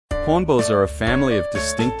Hornbills are a family of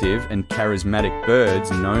distinctive and charismatic birds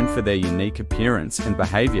known for their unique appearance and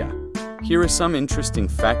behavior. Here are some interesting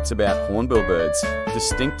facts about hornbill birds.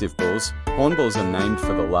 Distinctive bills. Hornbills are named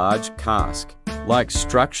for the large, cask-like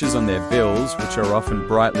structures on their bills, which are often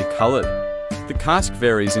brightly colored. The cask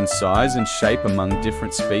varies in size and shape among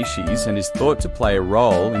different species and is thought to play a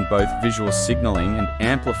role in both visual signaling and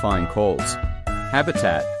amplifying calls.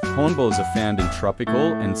 Habitat. Hornbills are found in tropical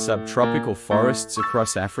and subtropical forests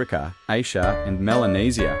across Africa, Asia, and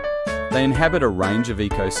Melanesia. They inhabit a range of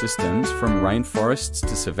ecosystems from rainforests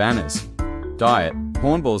to savannas. Diet.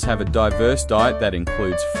 Hornbills have a diverse diet that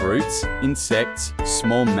includes fruits, insects,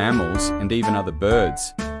 small mammals, and even other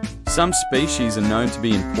birds. Some species are known to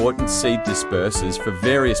be important seed dispersers for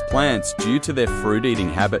various plants due to their fruit-eating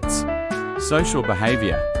habits. Social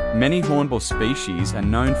behavior. Many hornbill species are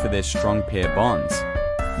known for their strong pair bonds.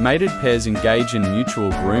 Mated pairs engage in mutual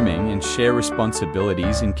grooming and share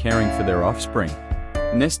responsibilities in caring for their offspring.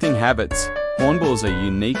 Nesting habits. Hornbills are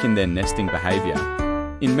unique in their nesting behavior.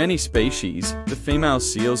 In many species, the female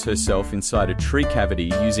seals herself inside a tree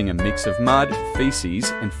cavity using a mix of mud, feces,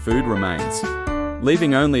 and food remains,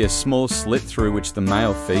 leaving only a small slit through which the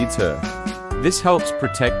male feeds her. This helps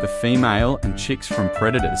protect the female and chicks from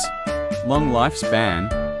predators. Long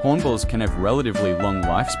lifespan. Hornbills can have relatively long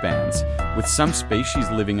lifespans, with some species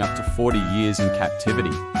living up to 40 years in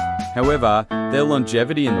captivity. However, their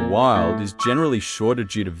longevity in the wild is generally shorter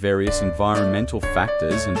due to various environmental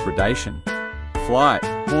factors and predation. Flight.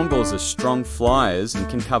 Hornbills are strong flyers and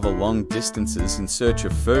can cover long distances in search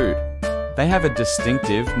of food. They have a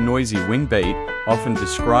distinctive, noisy wing beat, often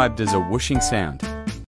described as a whooshing sound.